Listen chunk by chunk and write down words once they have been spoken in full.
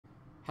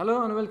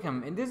Hello and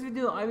welcome. In this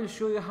video I will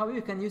show you how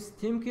you can use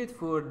ThemeKit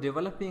for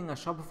developing a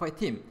Shopify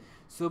theme.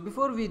 So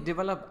before we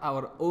develop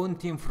our own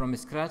theme from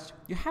scratch,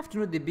 you have to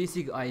know the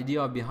basic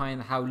idea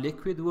behind how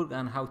Liquid works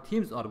and how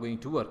themes are going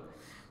to work.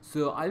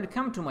 So I will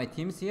come to my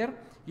themes here.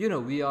 You know,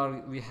 we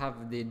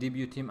have the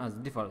debut theme as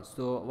default.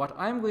 So what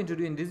I am going to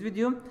do in this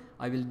video,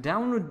 I will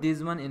download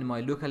this one in my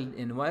local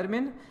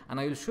environment,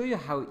 and I will show you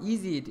how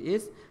easy it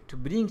is to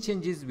bring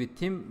changes with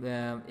theme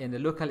in the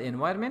local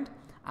environment,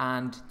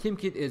 and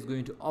ThemeKit is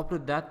going to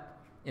upload that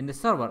in the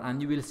server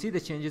and you will see the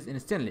changes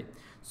instantly.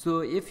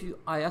 So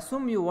I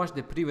assume you watched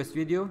the previous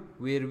video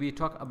where we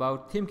talk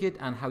about ThemeKit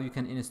and how you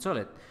can install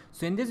it.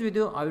 So in this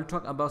video I will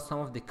talk about some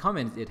of the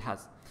comments it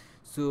has.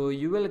 So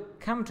you will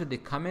come to the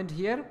comment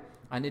here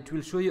and it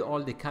will show you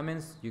all the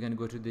comments. You can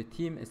go to the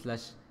theme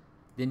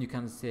 / then you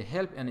can say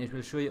help, and it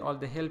will show you all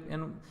the help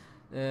and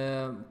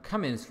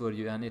comments for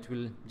you, and it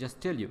will just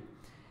tell you.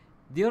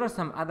 There are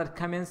some other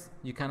comments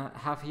you can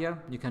have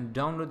here. You can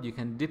download, you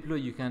can deploy,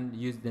 you can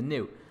use the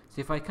new.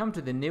 So if I come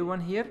to the new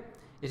one here,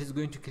 it is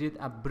going to create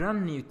a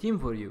brand new theme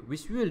for you,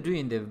 which we will do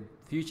in the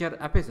future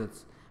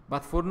episodes.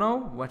 But for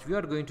now, what we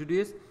are going to do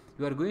is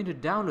we are going to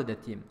download the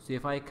theme. So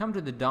if I come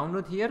to the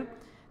download here,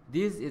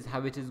 this is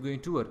how it is going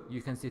to work.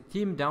 You can say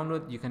theme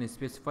download, you can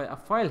specify a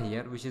file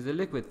here, which is a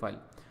Liquid file,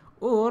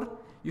 or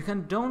you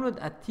can download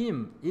a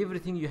theme,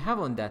 everything you have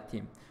on that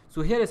theme.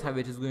 So here is how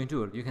it is going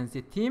to work. You can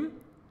say theme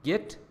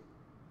get,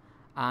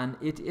 and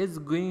it is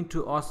going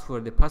to ask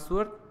for the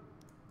password,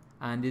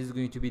 and this is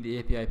going to be the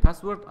API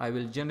password. I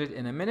will generate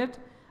in a minute,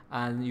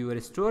 and your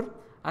store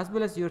as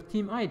well as your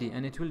theme ID,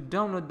 and it will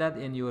download that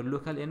in your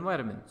local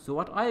environment. So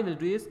what I will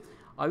do is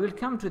I will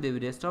come to the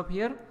desktop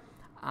here,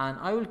 and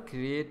I will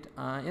create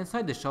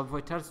inside the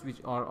Shopify tags,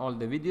 which are all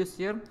the videos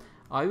here,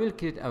 I will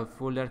create a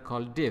folder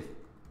called dev.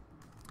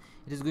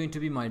 It is going to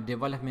be my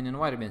development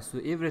environment. So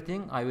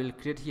everything I will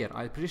create here.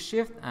 I'll press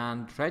shift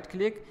and right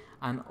click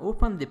and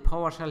open the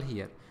PowerShell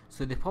here.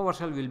 So the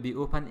PowerShell will be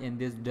open in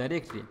this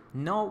directory.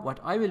 Now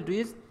what I will do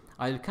is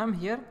I will come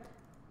here,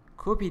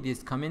 copy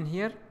this comment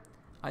here,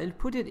 I will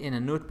put it in a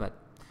notepad.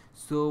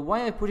 So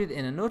why I put it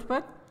in a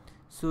notepad?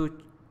 So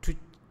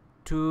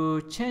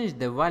to change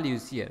the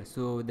values here.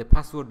 So the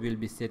password will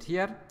be set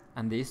here,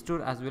 and the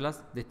store as well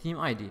as the theme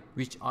ID,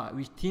 which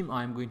theme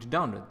I am going to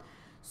download.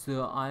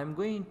 So I am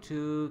going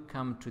to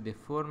come to the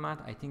format.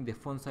 I think the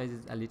font size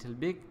is a little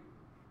big,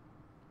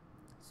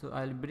 so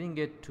I'll bring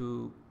it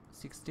to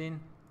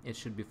 16. It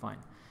should be fine.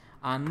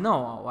 And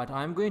now what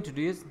I'm going to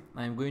do is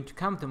I'm going to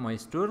come to my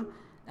store,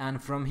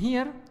 and from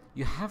here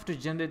you have to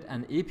generate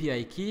an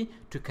API key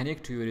to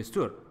connect to your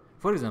store.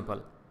 For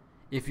example,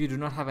 if you do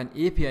not have an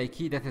API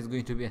key, that is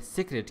going to be a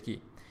secret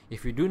key.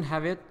 If you don't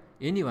have it,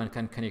 anyone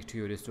can connect to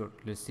your store.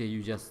 Let's say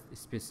you just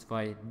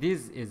specify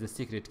this is a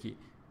secret key.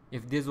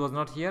 If this was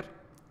not here,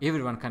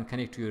 everyone can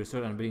connect to your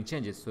store and bring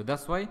changes. So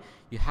that's why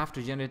you have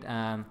to generate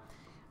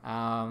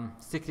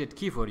secret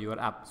key for your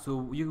app.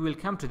 So you will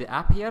come to the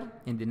app here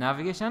in the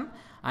navigation,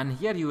 and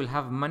here you will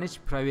have manage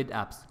private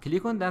apps.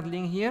 Click on that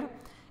link here.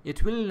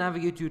 It will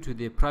navigate you to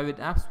the private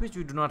apps which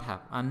you do not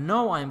have. And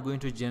now I am going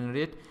to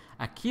generate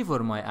a key for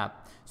my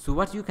app. So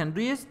what you can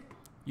do is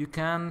you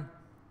can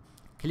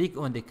click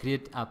on the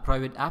create a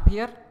private app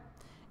here.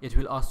 It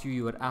will ask you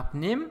your app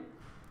name.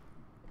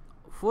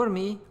 For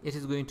me it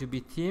is going to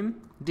be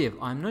theme dev.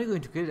 I'm not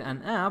going to create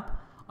an app.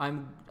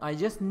 I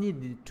just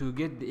need to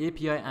get the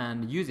API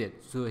and use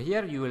it. So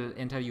here you will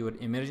enter your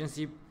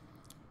emergency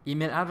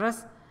email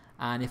address,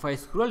 and if I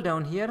scroll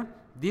down here,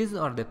 these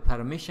are the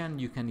permission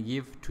you can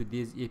give to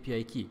this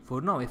API key. For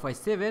now, if I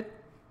save it,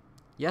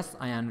 yes,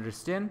 I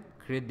understand,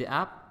 create the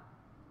app.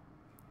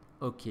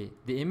 Okay,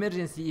 the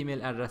emergency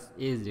email address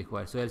is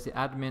required, so I'll say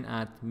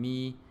admin@me.com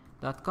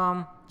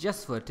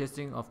just for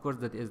testing. Of course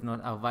that is not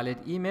a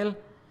valid email,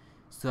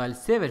 so I'll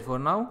save it for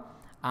now.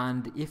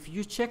 And if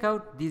you check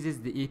out, this is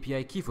the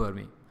API key for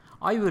me.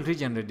 I will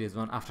regenerate this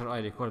one after I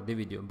record the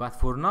video, but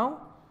for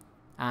now,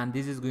 and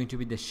this is going to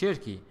be the share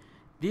key.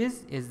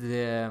 This is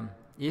the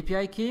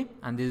API key,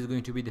 and this is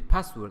going to be the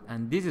password,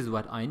 and this is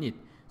what I need.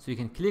 So you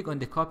can click on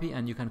the copy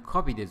and you can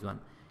copy this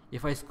one.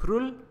 If I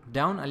scroll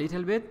down a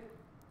little bit,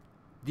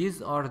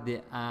 these are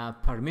the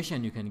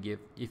permission you can give.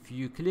 If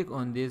you click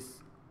on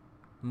this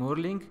more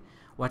link,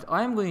 what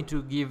I am going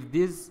to give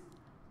this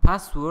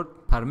password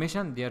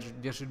permission, there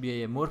should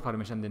be a more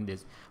permission than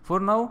this. For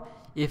now,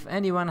 if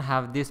anyone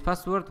have this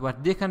password,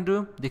 what they can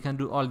do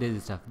all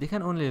this stuff. They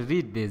can only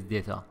read this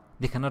data,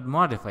 they cannot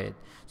modify it.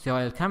 So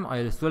I'll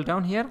scroll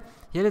down here.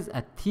 Here is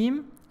a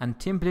theme and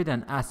template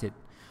and asset.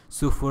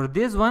 So for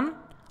this one,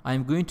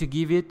 I'm going to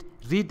give it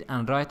read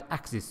and write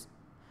access.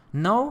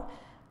 Now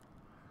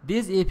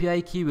this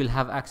API key will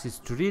have access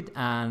to read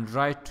and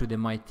write to the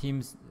my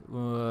themes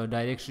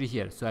directory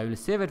here. So I will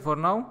save it for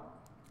now.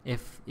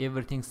 If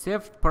everything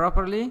saved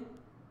properly,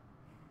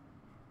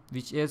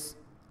 which is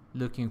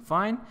looking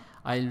fine,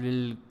 I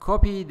will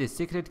copy the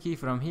secret key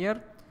from here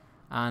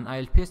and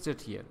I'll paste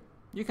it here.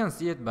 You can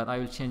see it, but I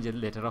will change it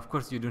later. Of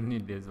course you don't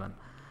need this one.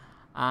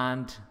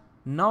 And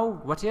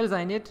now what else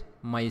I need?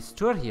 My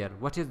store here.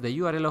 What is the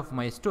URL of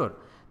my store?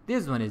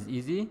 This one is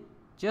easy,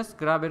 just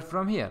grab it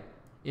from here.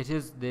 It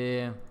is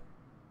the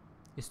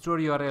store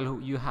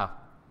URL you have.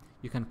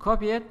 You can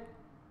copy it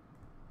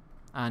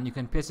and you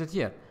can paste it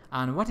here.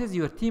 And what is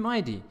your theme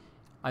ID?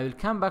 I will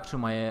come back to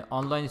my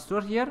online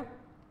store here.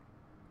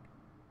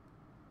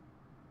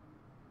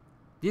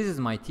 This is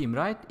my theme,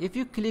 right? If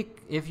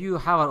you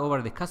hover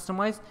over the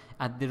customize,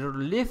 at the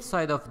left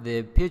side of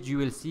the page you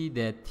will see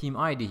the theme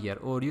ID here,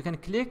 or you can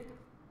click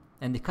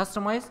and the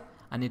customize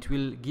and it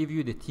will give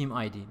you the theme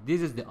ID.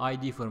 This is the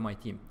ID for my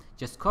theme.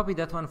 Just copy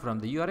that one from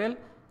the URL,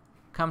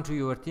 come to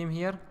your theme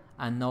here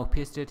and now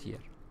paste it here.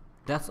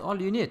 That's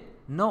all you need.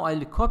 Now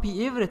I'll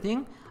copy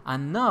everything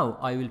and now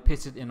I will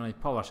paste it in my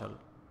PowerShell.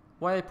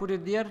 Why I put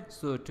it there?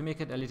 So to make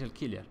it a little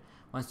clear.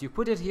 Once you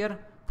put it here,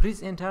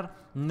 press enter.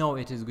 Now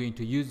it is going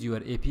to use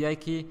your API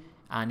key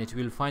and it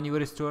will find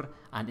your store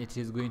and it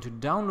is going to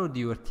download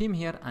your theme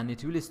here and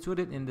it will store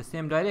it in the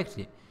same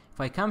directory. If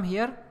I come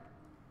here,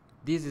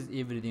 this is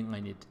everything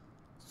I need.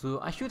 So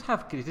I should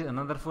have created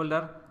another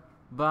folder,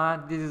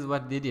 but this is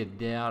what they did.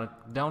 They are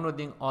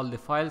downloading all the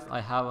files I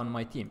have on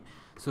my theme.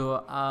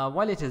 So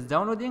while it is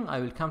downloading,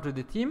 I will come to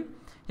the theme.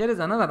 Here is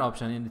another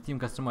option in the theme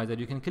customizer.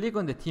 You can click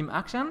on the theme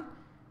action,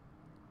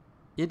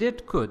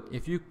 edit code.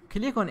 If you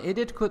click on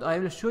edit code, I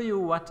will show you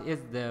what is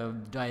the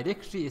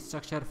directory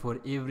structure for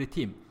every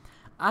theme.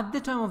 At the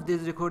time of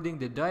this recording,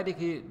 the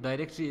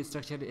directory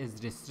structure is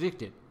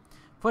restricted.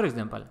 For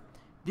example,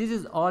 this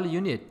is all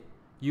you need.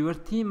 Your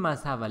theme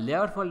must have a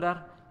layout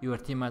folder. Your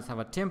theme must have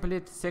a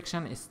template,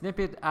 section, a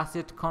snippet,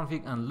 asset,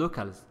 config, and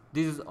locals.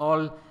 This is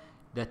all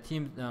the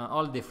theme,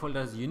 all the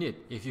folders you need.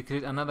 If you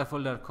create another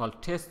folder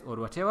called test or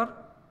whatever,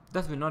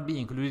 that will not be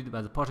included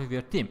as a part of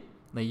your theme.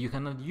 Like you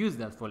cannot use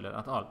that folder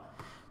at all.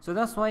 So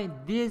that's why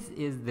this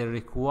is the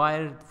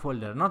required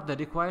folder, not the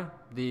required,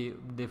 the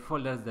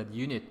folders that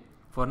you need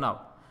for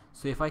now.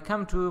 So if I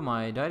come to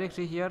my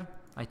directory here,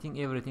 I think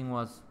everything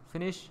was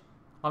finished.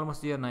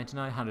 Almost here,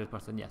 99,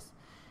 100%, yes.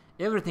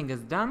 Everything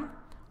is done.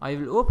 I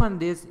will open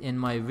this in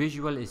my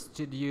Visual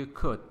Studio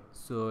Code.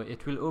 So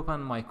it will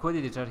open my code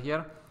editor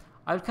here.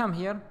 I'll come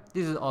here.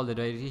 This is all the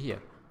directory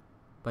here.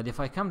 But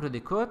if I come to the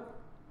code,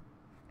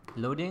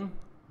 loading,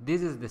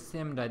 this is the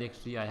same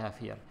directory I have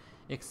here.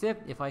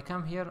 Except if I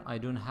come here, I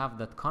don't have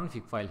that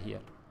config file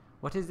here.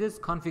 What is this?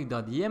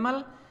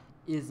 Config.yaml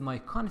is my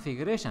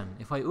configuration.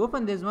 If I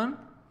open this one,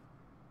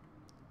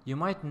 you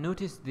might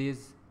notice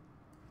this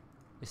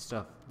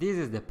stuff. This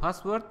is the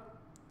password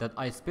that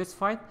I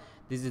specified.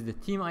 This is the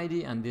theme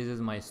ID and this is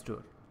my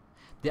store.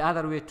 The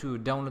other way to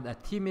download a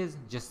theme is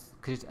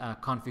just create a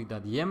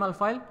config.yaml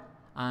file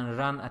and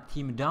run a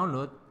theme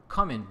download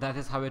comment. That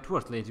is how it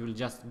works. Like it will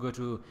just go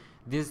to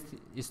this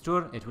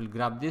store, it will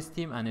grab this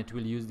theme and it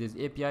will use this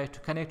API to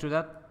connect to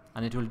that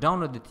and it will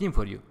download the theme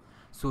for you.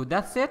 So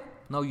that's it.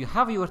 Now you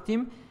have your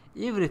theme.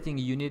 Everything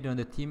you need on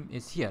the theme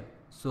is here.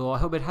 So I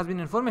hope it has been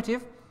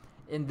informative.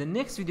 In the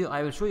next video,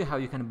 I will show you how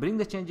you can bring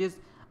the changes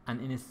and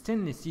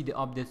instantly see the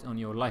updates on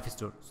your live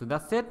store. So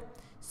that's it.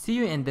 See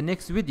you in the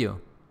next video.